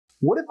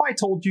What if I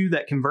told you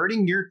that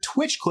converting your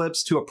Twitch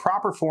clips to a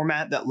proper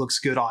format that looks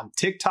good on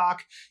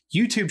TikTok,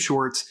 YouTube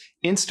Shorts,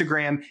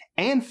 Instagram,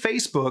 and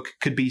Facebook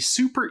could be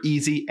super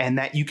easy and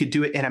that you could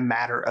do it in a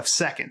matter of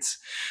seconds?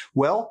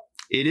 Well,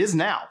 it is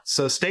now.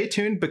 So stay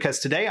tuned because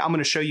today I'm going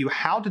to show you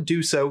how to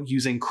do so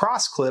using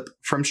Crossclip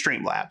from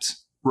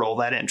Streamlabs. Roll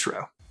that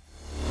intro.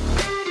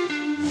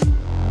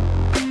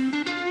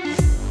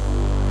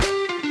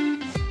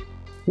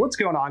 What's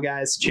going on,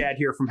 guys? Chad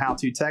here from How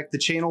To Tech, the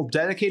channel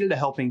dedicated to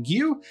helping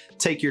you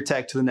take your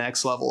tech to the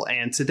next level.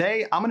 And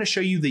today I'm going to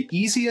show you the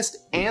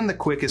easiest and the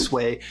quickest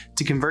way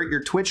to convert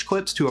your Twitch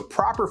clips to a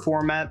proper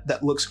format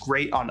that looks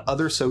great on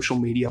other social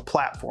media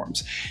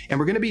platforms. And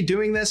we're going to be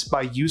doing this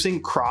by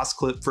using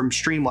Crossclip from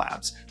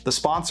Streamlabs, the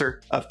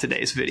sponsor of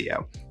today's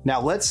video. Now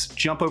let's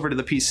jump over to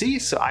the PC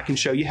so I can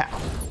show you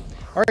how.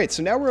 All right,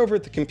 so now we're over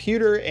at the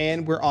computer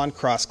and we're on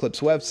Crossclip's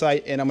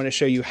website, and I'm going to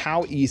show you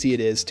how easy it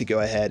is to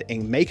go ahead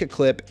and make a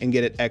clip and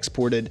get it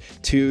exported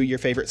to your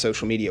favorite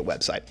social media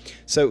website.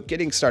 So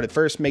getting started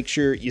first, make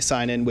sure you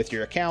sign in with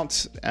your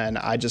account, and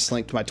I just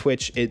linked my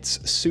Twitch.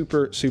 It's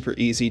super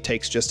easy,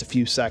 takes just a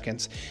few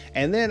seconds.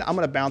 And then I'm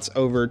going to bounce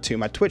over to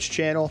my Twitch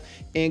channel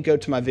and go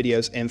to my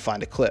videos and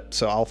find a clip.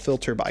 So I'll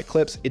filter by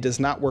clips. It does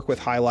not work with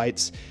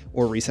highlights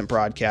or recent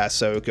broadcasts,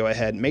 so go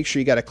ahead and make sure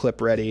you got a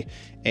clip ready,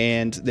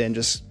 and then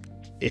just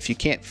if you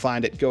can't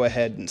find it, go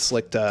ahead and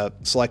select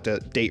a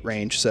date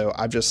range. So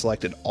I've just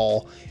selected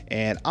all,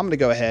 and I'm gonna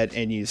go ahead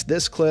and use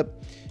this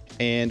clip,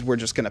 and we're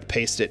just gonna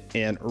paste it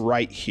in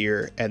right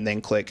here and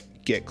then click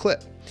Get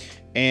Clip.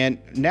 And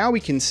now we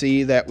can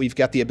see that we've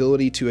got the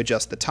ability to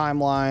adjust the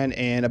timeline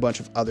and a bunch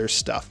of other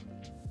stuff.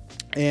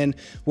 And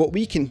what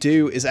we can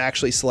do is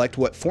actually select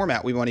what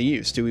format we want to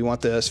use. Do we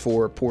want this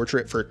for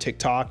portrait for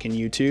TikTok and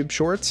YouTube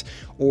Shorts,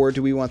 or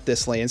do we want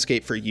this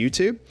landscape for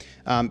YouTube?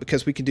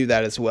 Because we could do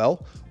that as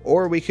well.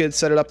 Or we could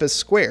set it up as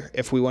square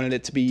if we wanted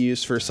it to be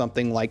used for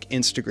something like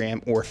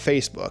Instagram or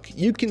Facebook.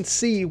 You can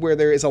see where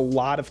there is a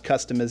lot of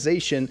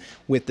customization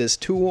with this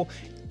tool,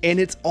 and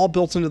it's all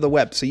built into the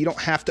web. So you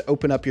don't have to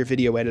open up your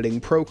video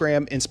editing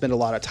program and spend a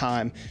lot of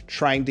time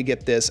trying to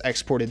get this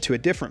exported to a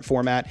different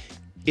format.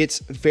 It's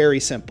very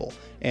simple,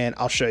 and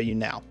I'll show you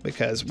now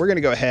because we're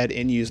gonna go ahead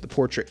and use the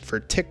portrait for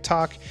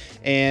TikTok.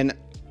 And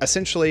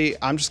essentially,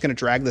 I'm just gonna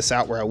drag this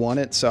out where I want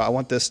it. So I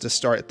want this to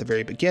start at the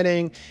very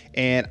beginning,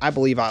 and I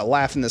believe I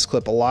laugh in this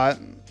clip a lot,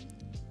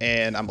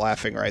 and I'm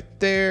laughing right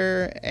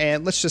there.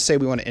 And let's just say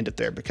we want to end it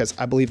there because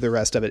I believe the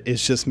rest of it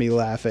is just me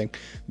laughing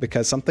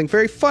because something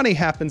very funny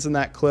happens in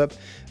that clip.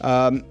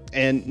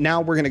 And now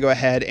we're going to go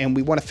ahead and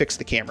we want to fix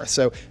the camera.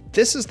 So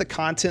this is the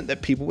content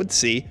that people would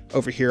see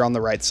over here on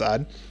the right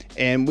side.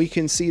 And we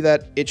can see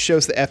that it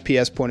shows the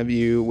FPS point of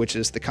view, which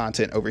is the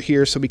content over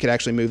here. So we could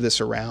actually move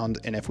this around.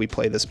 And if we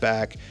play this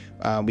back,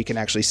 we can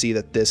actually see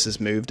that this is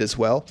moved as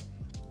well.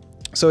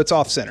 So it's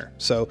off center.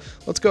 So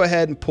let's go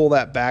ahead and pull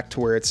that back to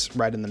where it's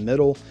right in the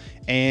middle.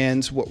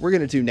 And what we're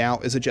going to do now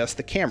is adjust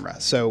the camera.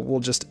 So we'll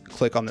just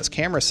click on this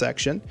camera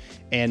section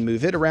and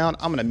move it around.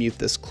 I'm going to mute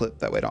this clip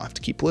that way I don't have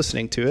to keep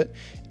listening to it.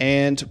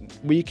 And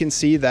we can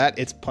see that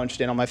it's punched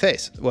in on my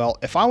face. Well,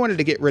 if I wanted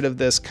to get rid of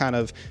this kind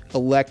of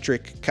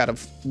electric kind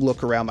of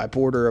look around my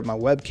border of my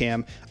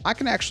webcam, I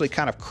can actually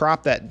kind of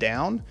crop that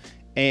down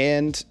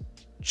and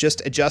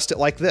just adjust it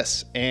like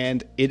this,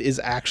 and it is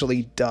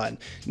actually done.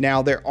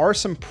 Now, there are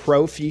some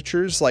pro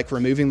features like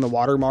removing the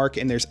watermark,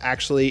 and there's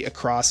actually a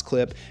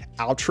Crossclip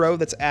outro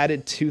that's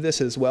added to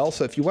this as well.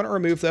 So if you want to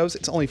remove those,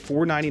 it's only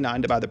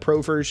 $4.99 to buy the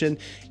pro version,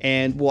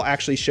 and we'll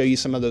actually show you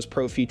some of those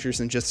pro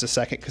features in just a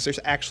second because there's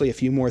actually a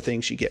few more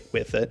things you get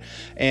with it.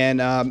 And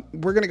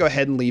we're going to go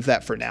ahead and leave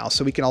that for now.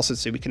 So we can also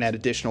see we can add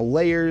additional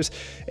layers,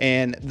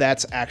 and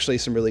that's actually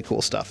some really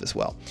cool stuff as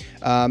well.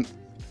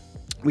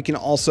 We can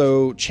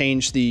also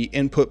change the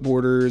input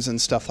borders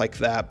and stuff like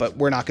that, but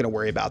we're not going to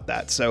worry about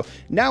that. So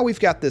now we've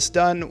got this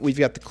done. We've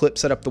got the clip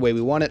set up the way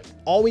we want it.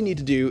 All we need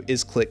to do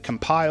is click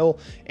compile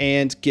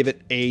and give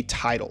it a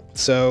title.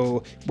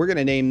 So we're going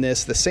to name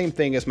this the same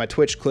thing as my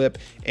Twitch clip,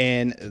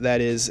 and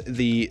that is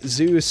the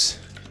Zeus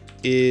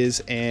is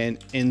an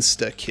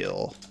insta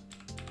kill.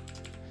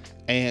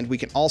 And we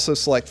can also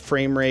select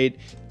frame rate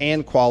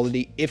and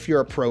quality if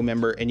you're a pro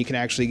member, and you can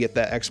actually get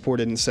that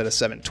exported instead of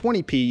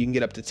 720p, you can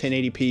get up to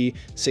 1080p,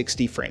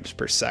 60 frames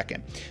per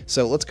second.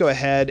 So let's go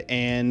ahead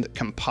and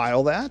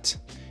compile that.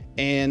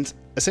 And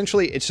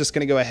essentially it's just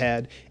going to go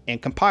ahead and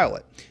compile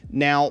it.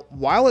 Now,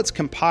 while it's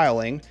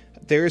compiling,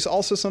 there's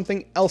also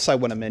something else I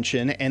want to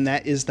mention, and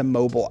that is the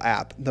mobile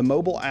app. The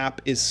mobile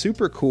app is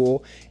super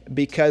cool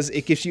because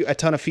it gives you a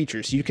ton of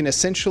features. You can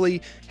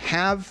essentially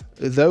have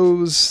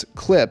those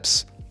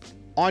clips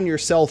on your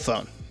cell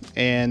phone,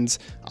 and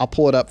I'll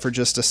pull it up for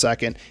just a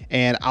second,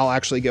 and I'll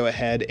actually go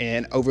ahead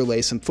and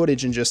overlay some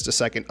footage in just a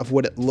second of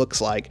what it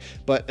looks like.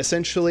 But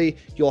essentially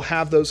you'll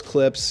have those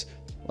clips,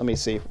 let me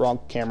see, wrong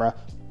camera,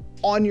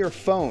 on your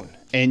phone,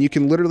 and you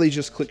can literally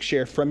just click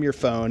share from your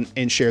phone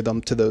and share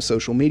them to those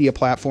social media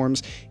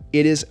platforms.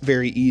 It is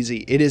very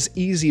easy. It is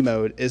easy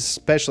mode,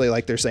 especially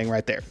like they're saying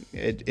right there.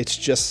 It's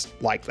just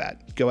like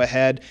that. Go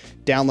ahead,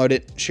 download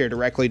it, share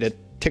directly to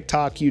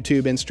TikTok,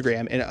 YouTube,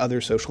 Instagram, and other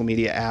social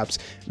media apps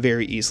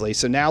very easily.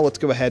 So now let's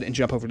go ahead and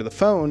jump over to the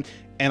phone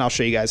and I'll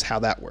show you guys how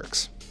that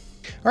works.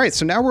 All right,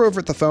 so now we're over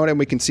at the phone and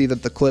we can see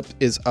that the clip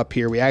is up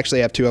here. We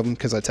actually have two of them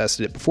because I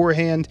tested it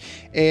beforehand,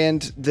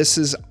 and this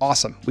is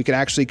awesome. We can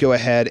actually go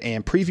ahead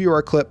and preview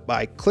our clip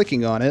by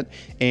clicking on it,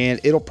 and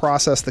it'll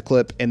process the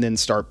clip and then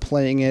start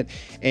playing it.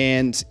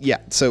 And yeah,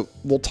 so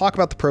we'll talk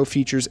about the pro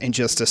features in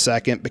just a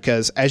second,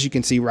 because as you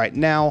can see right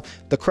now,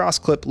 the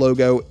Crossclip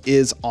logo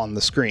is on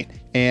the screen.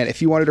 And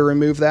if you wanted to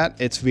remove that,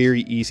 it's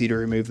very easy to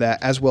remove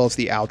that, as well as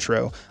the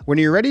outro. When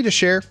you're ready to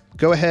share,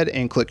 go ahead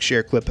and click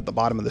Share Clip at the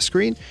bottom of the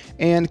screen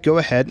and go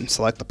ahead and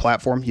select the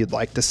platform you'd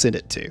like to send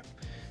it to.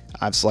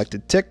 I've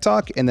selected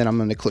TikTok, and then I'm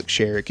going to click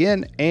Share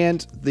again,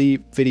 and the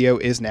video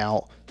is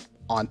now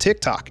on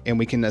TikTok. And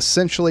we can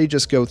essentially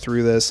just go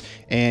through this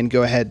and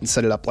go ahead and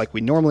set it up like we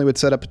normally would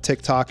set up a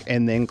TikTok,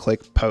 and then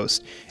click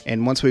Post.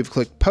 And once we've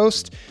clicked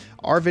Post,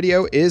 our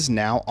video is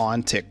now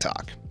on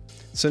TikTok.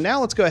 So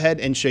now let's go ahead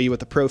and show you what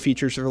the pro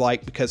features are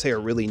like, because they are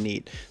really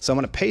neat. So I'm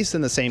going to paste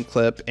in the same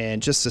clip,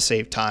 and just to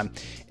save time,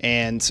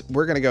 and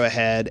we're going to go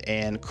ahead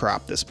and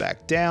crop this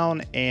back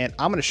down, and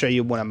I'm going to show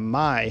you one of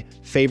my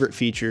favorite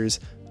features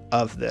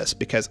of this,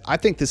 because I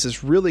think this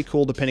is really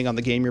cool depending on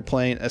the game you're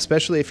playing,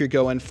 especially if you're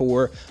going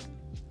for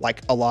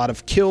like a lot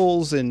of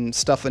kills and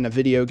stuff in a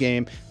video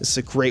game. This is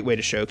a great way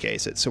to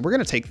showcase it. So we're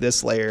going to take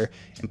this layer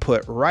and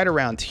put right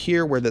around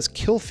here where this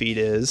kill feed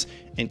is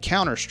in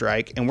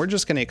Counter-Strike, and we're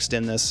just going to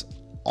extend this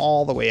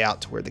all the way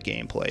out to where the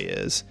gameplay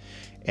is.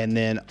 And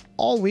then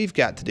all we've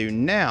got to do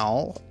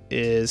now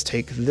is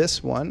take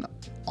this one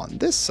on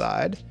this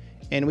side,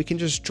 and we can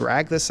just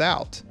drag this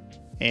out,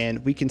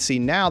 and we can see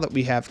now that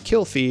we have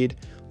kill feed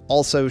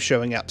also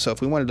showing up. So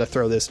if we wanted to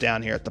throw this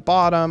down here at the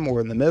bottom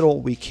or in the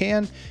middle, we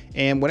can,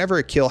 and whenever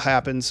a kill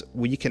happens,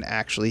 we can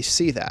actually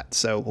see that.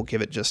 So we'll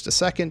give it just a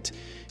second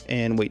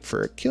and wait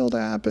for a kill to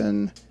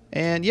happen.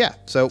 And yeah,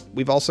 so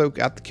we've also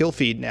got the kill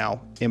feed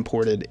now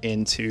imported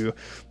into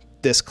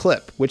this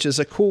clip, which is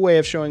a cool way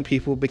of showing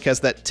people, because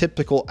that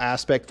typical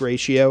aspect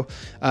ratio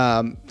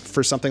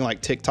for something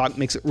like TikTok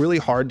makes it really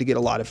hard to get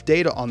a lot of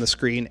data on the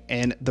screen,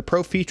 and the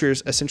pro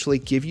features essentially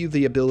give you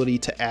the ability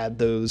to add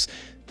those,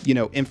 you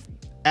know,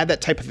 add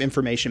that type of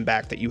information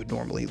back that you would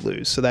normally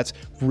lose. So that's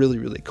really,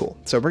 really cool.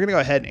 So we're gonna go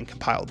ahead and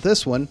compile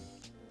this one,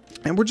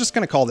 and we're just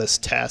going to call this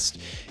test,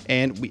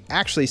 and we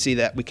actually see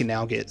that we can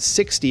now get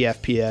 60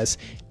 FPS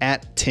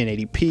at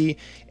 1080p,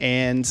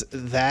 and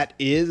that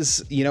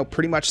is, you know,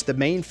 pretty much the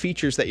main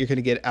features that you're going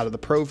to get out of the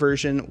pro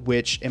version,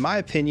 which in my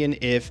opinion,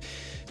 if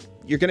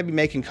you're going to be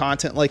making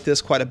content like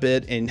this quite a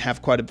bit and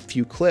have quite a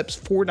few clips,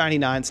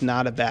 $4.99 is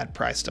not a bad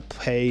price to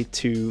pay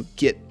to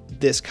get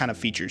this kind of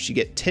features. You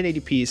get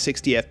 1080p,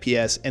 60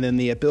 FPS, and then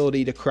the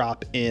ability to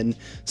crop in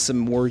some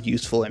more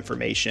useful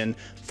information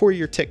for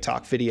your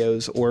TikTok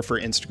videos or for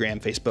Instagram,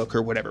 Facebook,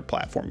 or whatever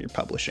platform you're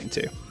publishing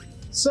to.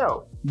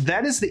 So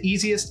that is the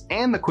easiest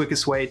and the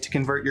quickest way to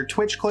convert your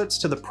Twitch clips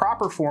to the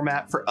proper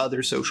format for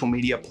other social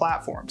media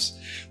platforms.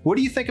 What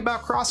do you think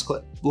about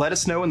Crossclip? Let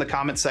us know in the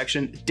comment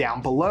section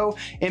down below,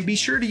 and be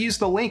sure to use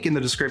the link in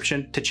the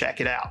description to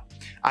check it out.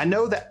 I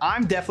know that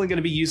I'm definitely going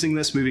to be using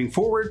this moving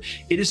forward.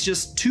 It is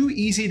just too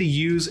easy to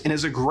use and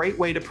is a great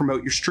way to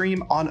promote your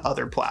stream on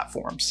other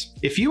platforms.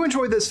 If you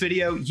enjoyed this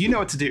video, you know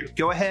what to do.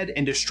 Go ahead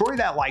and destroy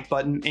that like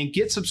button and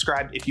get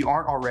subscribed if you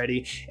aren't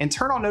already, and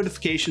turn on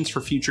notifications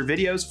for future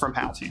videos from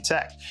How To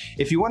Tech.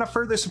 If you want to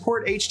further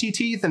support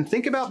HTT, then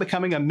think about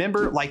becoming a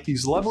member like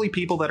these lovely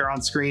people that are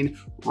on screen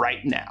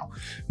right now.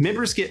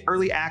 Members get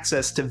early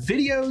access to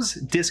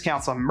videos,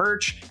 discounts on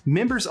merch,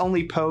 members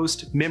only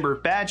post, member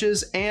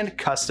badges, and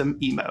custom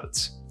emotes.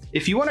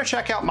 If you want to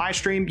check out my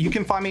stream, you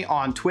can find me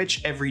on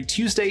Twitch every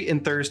Tuesday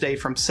and Thursday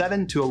from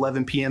 7 to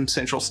 11 p.m.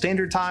 Central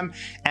Standard Time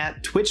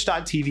at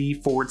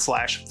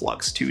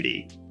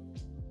twitch.tv/flux2d.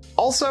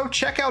 Also,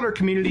 check out our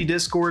community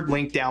Discord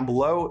link down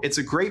below. It's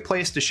a great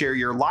place to share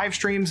your live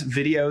streams,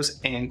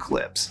 videos, and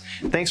clips.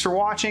 Thanks for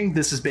watching.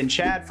 This has been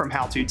Chad from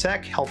How To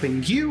Tech,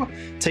 helping you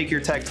take your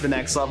tech to the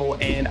next level,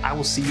 and I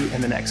will see you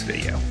in the next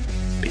video.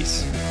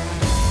 Peace.